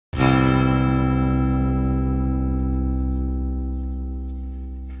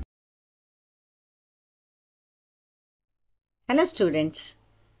Hello students,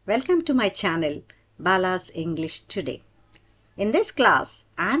 welcome to my channel Bala's English Today. In this class,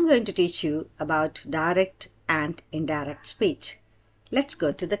 I am going to teach you about direct and indirect speech. Let's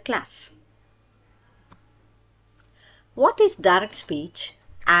go to the class. What is direct speech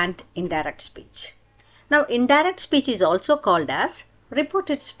and indirect speech? Now, indirect speech is also called as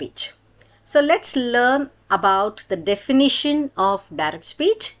reported speech. So, let's learn about the definition of direct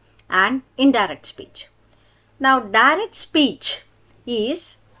speech and indirect speech. Now, direct speech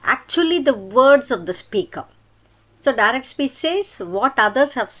is actually the words of the speaker. So, direct speech says what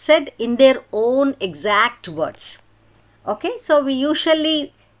others have said in their own exact words. Okay, so we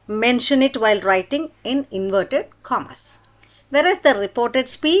usually mention it while writing in inverted commas. Whereas the reported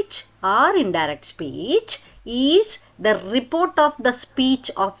speech or indirect speech is the report of the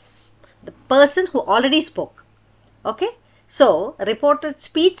speech of the person who already spoke. Okay. So, reported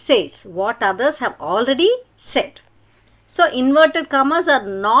speech says what others have already said. So, inverted commas are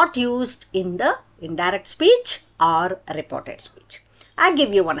not used in the indirect speech or reported speech. I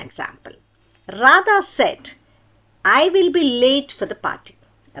give you one example. Radha said, I will be late for the party.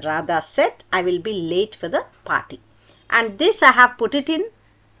 Radha said, I will be late for the party. And this I have put it in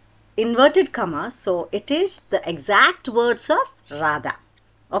inverted commas. So, it is the exact words of Radha.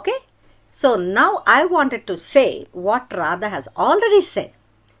 Okay. So, now I wanted to say what Radha has already said.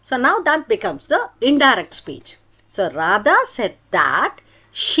 So, now that becomes the indirect speech. So, Radha said that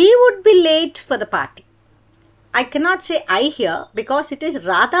she would be late for the party. I cannot say I here because it is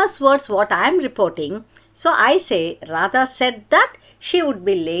Radha's words what I am reporting. So, I say Radha said that she would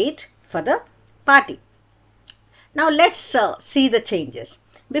be late for the party. Now, let's see the changes.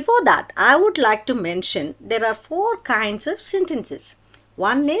 Before that, I would like to mention there are 4 kinds of sentences.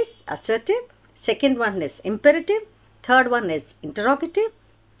 One is assertive, second one is imperative, third one is interrogative,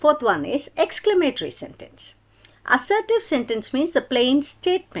 fourth one is exclamatory sentence. Assertive sentence means the plain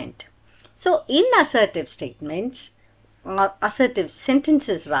statement. So, in assertive statements, or assertive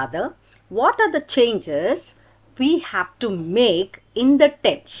sentences rather, what are the changes we have to make in the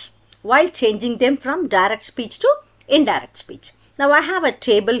tense while changing them from direct speech to indirect speech? Now, I have a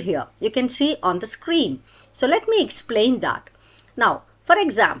table here. You can see on the screen. So, let me explain that. Now, for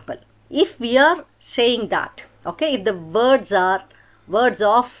example, if we are saying that, okay, if the words of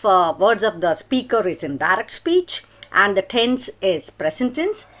the speaker is in direct speech and the tense is present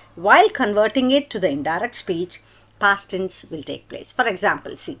tense, while converting it to the indirect speech, past tense will take place. For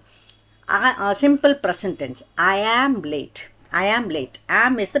example, see, a simple present tense, I am late. I am late.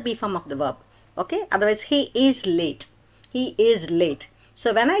 Am is the be form of the verb. Okay, otherwise he is late. He is late.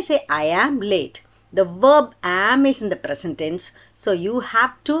 So when I say I am late, the verb am is in the present tense. So you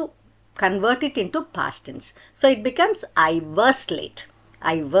have to convert it into past tense. So it becomes I was late.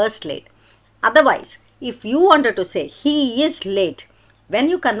 I was late. Otherwise, if you wanted to say he is late, when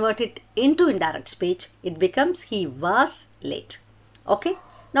you convert it into indirect speech, it becomes he was late. Okay.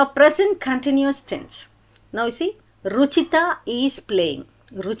 Now present continuous tense. Now you see, Ruchita is playing.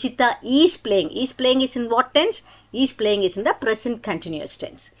 Ruchita is playing. Is playing is in what tense? Is playing is in the present continuous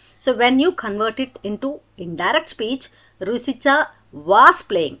tense. So, when you convert it into indirect speech, Ruchita was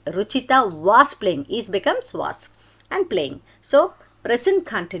playing. Ruchita was playing. Is becomes was and playing. So, present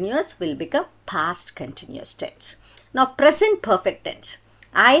continuous will become past continuous tense. Now, present perfect tense.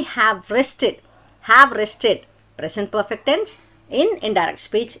 I have rested. Have rested. Present perfect tense. In indirect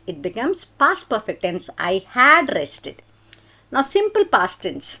speech, it becomes past perfect tense. I had rested. Now, simple past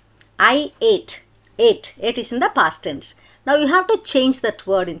tense. I ate. Ate. Ate is in the past tense. Now, you have to change that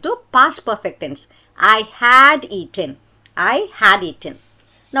word into past perfect tense. I had eaten. I had eaten.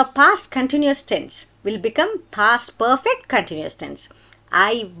 Now, past continuous tense will become past perfect continuous tense.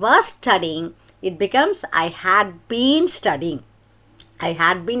 I was studying. It becomes I had been studying. I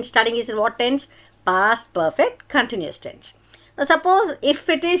had been studying is in what tense? Past perfect continuous tense. Now, suppose if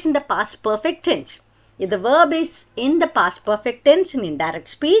it is in the past perfect tense, if the verb is in the past perfect tense in indirect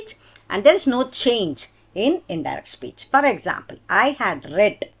speech and there is no change in indirect speech. For example, I had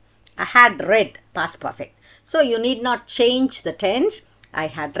read past perfect. So, you need not change the tense. I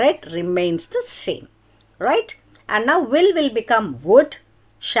had read remains the same. Right? And now will become would,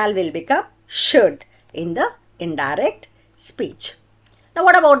 shall will become should in the indirect speech. Now,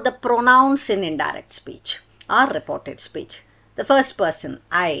 what about the pronouns in indirect speech or reported speech? The first person,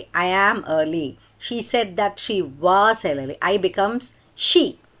 I am early. She said that she was early. I becomes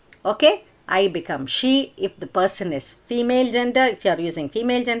she. Okay. I become she. If the person is female gender, if you are using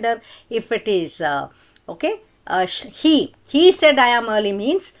female gender, if it is, he said I am early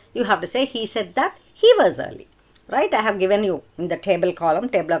means you have to say he said that he was early. right? I have given you in the tabular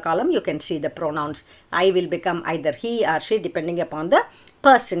column, you can see the pronouns. I will become either he or she depending upon the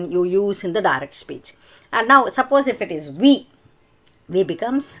person you use in the direct speech. And now suppose if it is we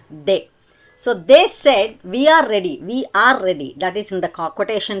becomes they. So they said we are ready, that is in the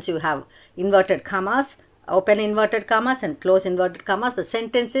quotations you have inverted commas, open inverted commas and close inverted commas. The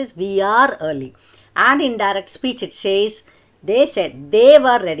sentence is we are early. And in direct speech it says they said they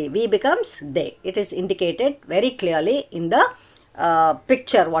were ready, we becomes they. It is indicated very clearly in the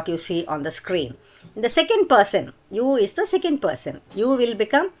picture what you see on the screen. In the second person, you is the second person, you will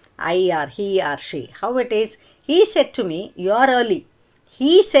become I or he or she. How it is? He said to me you are early.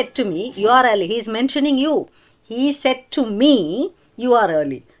 He said to me you are early. He is mentioning you. He said to me you are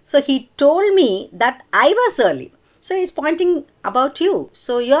early. So he told me that I was early. So he is pointing about you.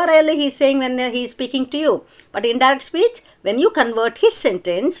 So you are early, he is saying when he is speaking to you. But in direct speech, when you convert his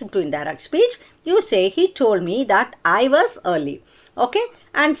sentence into indirect speech, you say he told me that I was early. Okay.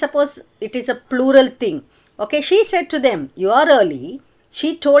 And suppose it is a plural thing. Okay. She said to them you are early.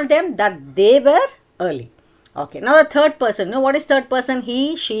 She told them that they were early. Okay. Now the third person. Now what is third person?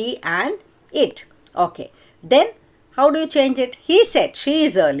 He, she and it. Okay. Then how do you change it? He said she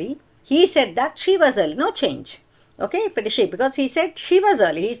is early. He said that she was early. No change. Okay. If it is she, because he said she was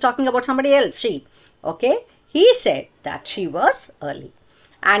early. He is talking about somebody else. She. Okay. He said that she was early.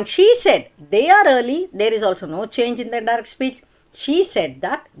 And she said they are early. There is also no change in the direct speech. She said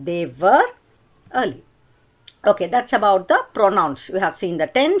that they were early. Okay, that's about the pronouns. You have seen the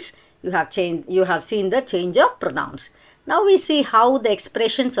tense, you have seen the change of pronouns. Now we see how the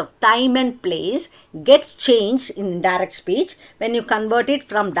expressions of time and place gets changed in indirect speech when you convert it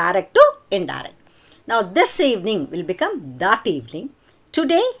from direct to indirect. Now this evening will become that evening,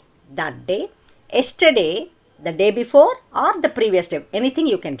 today, that day, yesterday, the day before or the previous day. Anything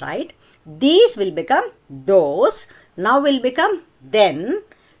you can write. These will become those, now will become then,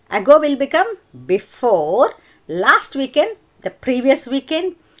 ago will become before, last weekend, the previous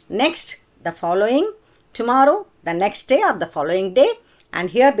weekend, next, the following, tomorrow, the next day or the following day, and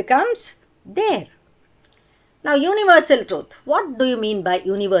here becomes there. Now universal truth. What do you mean by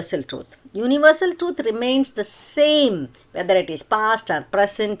universal truth? Universal truth remains the same whether it is past or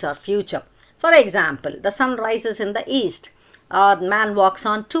present or future. For example, the sun rises in the east, or man walks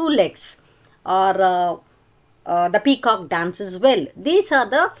on two legs, or the peacock dances well. These are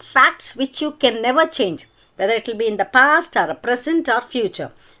the facts which you can never change, whether it will be in the past or present or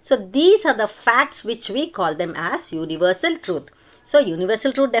future. So these are the facts which we call them as universal truth. So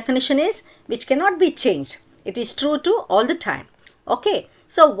universal truth definition is which cannot be changed. It is true to all the time. Okay.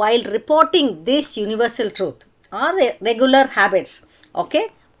 So while reporting this universal truth or regular habits, okay,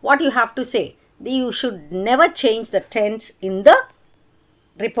 what you have to say? You should never change the tense in the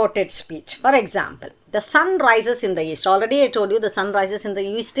reported speech. For example, the sun rises in the east. Already I told you the sun rises in the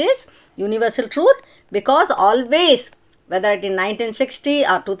east is universal truth, because always, whether it in 1960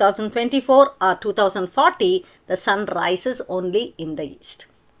 or 2024 or 2040, the sun rises only in the east.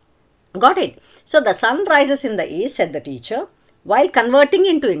 Got it? So the sun rises in the east, said the teacher. While converting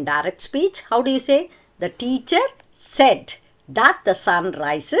into indirect speech, how do you say? The teacher said that the sun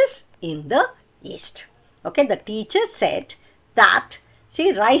rises in the east. Okay, the teacher said that.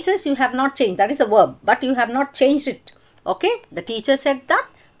 See, rises you have not changed. That is a verb, but you have not changed it. Okay, the teacher said that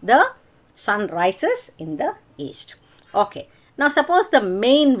the sun rises in the east. Okay, now suppose the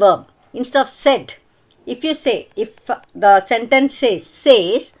main verb instead of said, if you say, if the sentence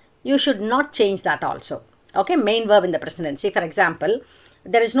says, you should not change that also. Okay, main verb in the present tense. See, for example,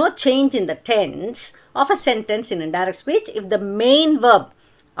 there is no change in the tense of a sentence in indirect speech if the main verb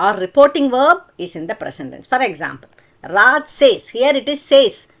or reporting verb is in the present tense. For example, Raj says, here it is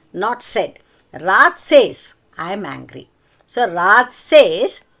says, not said. Raj says, I am angry. So Raj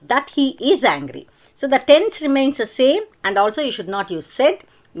says that he is angry. So the tense remains the same, and also you should not use said.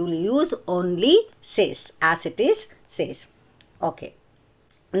 You will use only says, as it is says. Okay.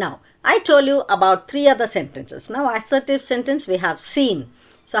 Now, I told you about three other sentences. Now, assertive sentence we have seen.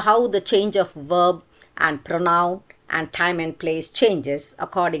 So how the change of verb and pronoun and time and place changes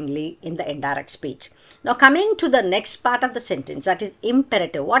accordingly in the indirect speech. Now coming to the next part of the sentence, that is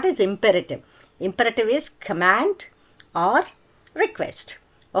imperative. What is imperative? Imperative is command or request.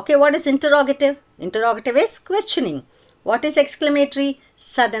 Okay, what is interrogative? Interrogative is questioning. What is exclamatory?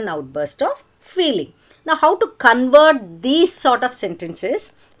 Sudden outburst of feeling. Now how to convert these sort of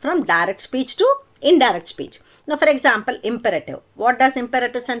sentences from direct speech to indirect speech? Now for example, imperative. What does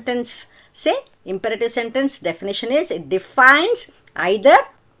imperative sentence say? Imperative sentence definition is it defines either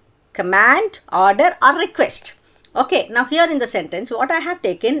command, order or request. Okay, now here in the sentence what I have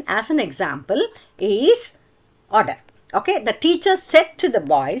taken as an example is order. Okay, the teacher said to the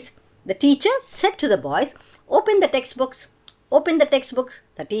boys, open the textbooks, open the textbooks.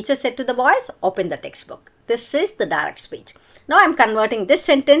 The teacher said to the boys, open the textbook. This is the direct speech. Now I am converting this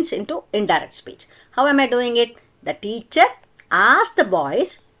sentence into indirect speech. How am I doing it? The teacher asked the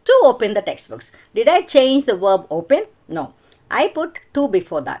boys to open the textbooks. Did I change the verb open? No. I put to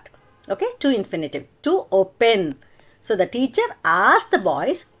before that. Okay, to infinitive, to open. So the teacher asked the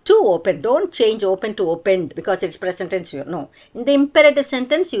boys to open. Don't change open to opened because it's present tense. No. In the imperative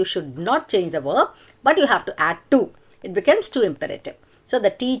sentence, you should not change the verb, but you have to add to. It becomes to imperative. So the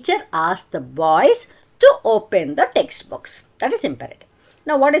teacher asked the boys to open the textbooks. That is imperative.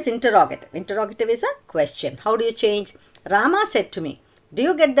 Now what is interrogative? Interrogative is a question. How do you change? Rama said to me, do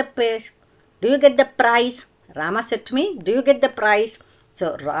you get the prize? Do you get the prize? Rama said to me, do you get the prize?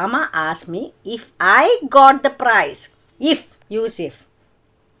 So Rama asked me if I got the prize. If, use if.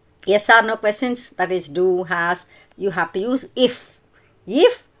 Yes or no questions, that is do, has, you have to use if.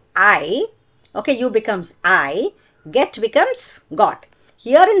 If I, okay, you becomes I, get becomes got.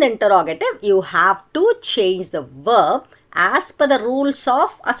 Here in the interrogative, you have to change the verb as per the rules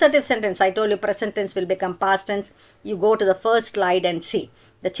of assertive sentence. I told you present tense will become past tense. You go to the first slide and see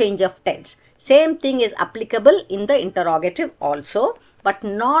the change of tense. Same thing is applicable in the interrogative also, but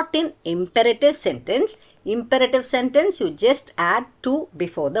not in imperative sentence. Imperative sentence, you just add to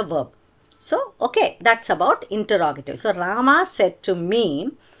before the verb. So, okay, that's about interrogative. So, Rama said to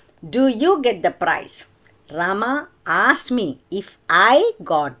me, do you get the prize? Rama asked me if I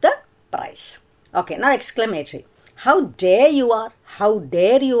got the prize. Okay, now exclamatory. How dare you are, how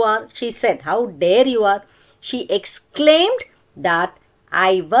dare you are. She said, how dare you are. She exclaimed that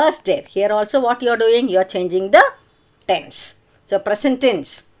I was there. Here also what you are doing, you are changing the tense. So present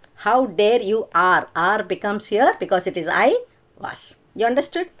tense, how dare you are. Are becomes here because it is I was. You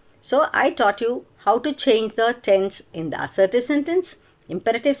understood? So I taught you how to change the tense in the assertive sentence,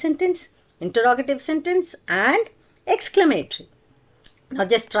 imperative sentence, interrogative sentence and exclamatory. Now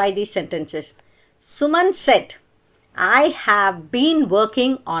just try these sentences. Suman said, I have been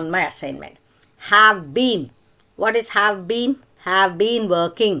working on my assignment. Have been. What is have been? Have been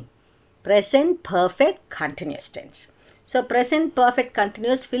working. Present perfect continuous tense. So present perfect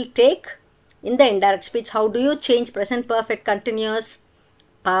continuous will take in the indirect speech. How do you change present perfect continuous?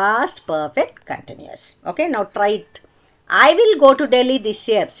 Past perfect continuous. Okay, now try it. I will go to Delhi this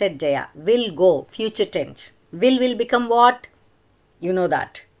year, said Jaya. Will go, future tense. Will become what? You know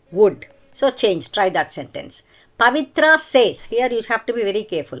that. Would. So change, try that sentence. Pavitra says. Here you have to be very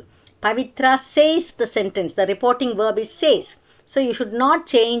careful. Pavitra says the sentence. The reporting verb is says. So you should not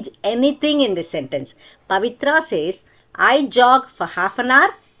change anything in this sentence. Pavitra says, I jog for half an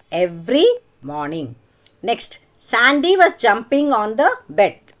hour every morning. Next, Sandy was jumping on the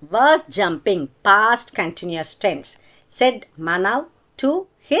bed. Was jumping, past continuous tense. Said Manav to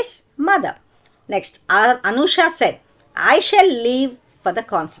his mother. Next, Anusha said, I shall leave for the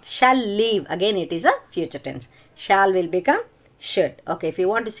concert. Shall leave. Again, it is a future tense. Shall will become should. Okay, if you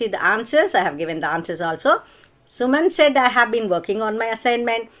want to see the answers, I have given the answers also. Suman said, I have been working on my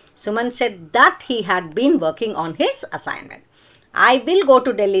assignment. Suman said that he had been working on his assignment. I will go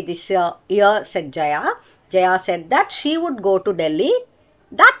to Delhi this year, said Jaya. Jaya said that she would go to Delhi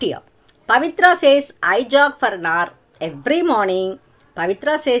that year. Pavitra says, I jog for an hour every morning.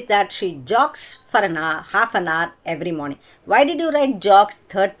 Pavitra says that she jogs for an hour, half an hour every morning. Why did you write jogs?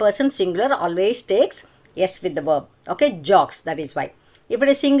 Third person singular always takes yes with the verb. Okay, jogs, that is why. If it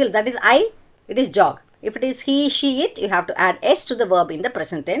is single, that is I, it is jog. If it is he, she, it, you have to add s to the verb in the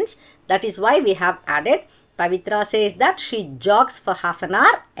present tense. That is why we have added. Pavitra says that she jogs for half an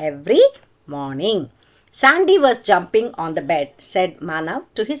hour every morning. Sandy was jumping on the bed, said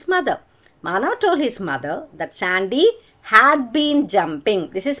Manav to his mother. Manav told his mother that Sandy had been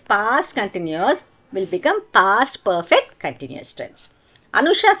jumping. This is past continuous, will become past perfect continuous tense.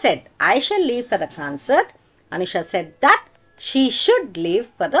 Anusha said, I shall leave for the concert. Anusha said that she should leave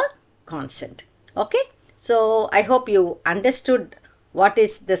for the concert. Okay, so I hope you understood what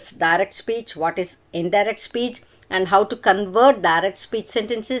is this direct speech, what is indirect speech, and how to convert direct speech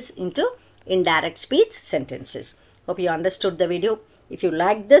sentences into indirect speech sentences. Hope you understood the video. If you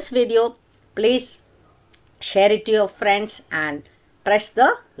like this video, please share it to your friends and press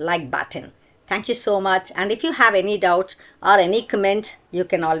the like button. Thank you so much. And if you have any doubts or any comments, you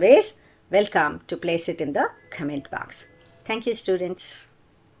can always welcome to place it in the comment box. Thank you, students.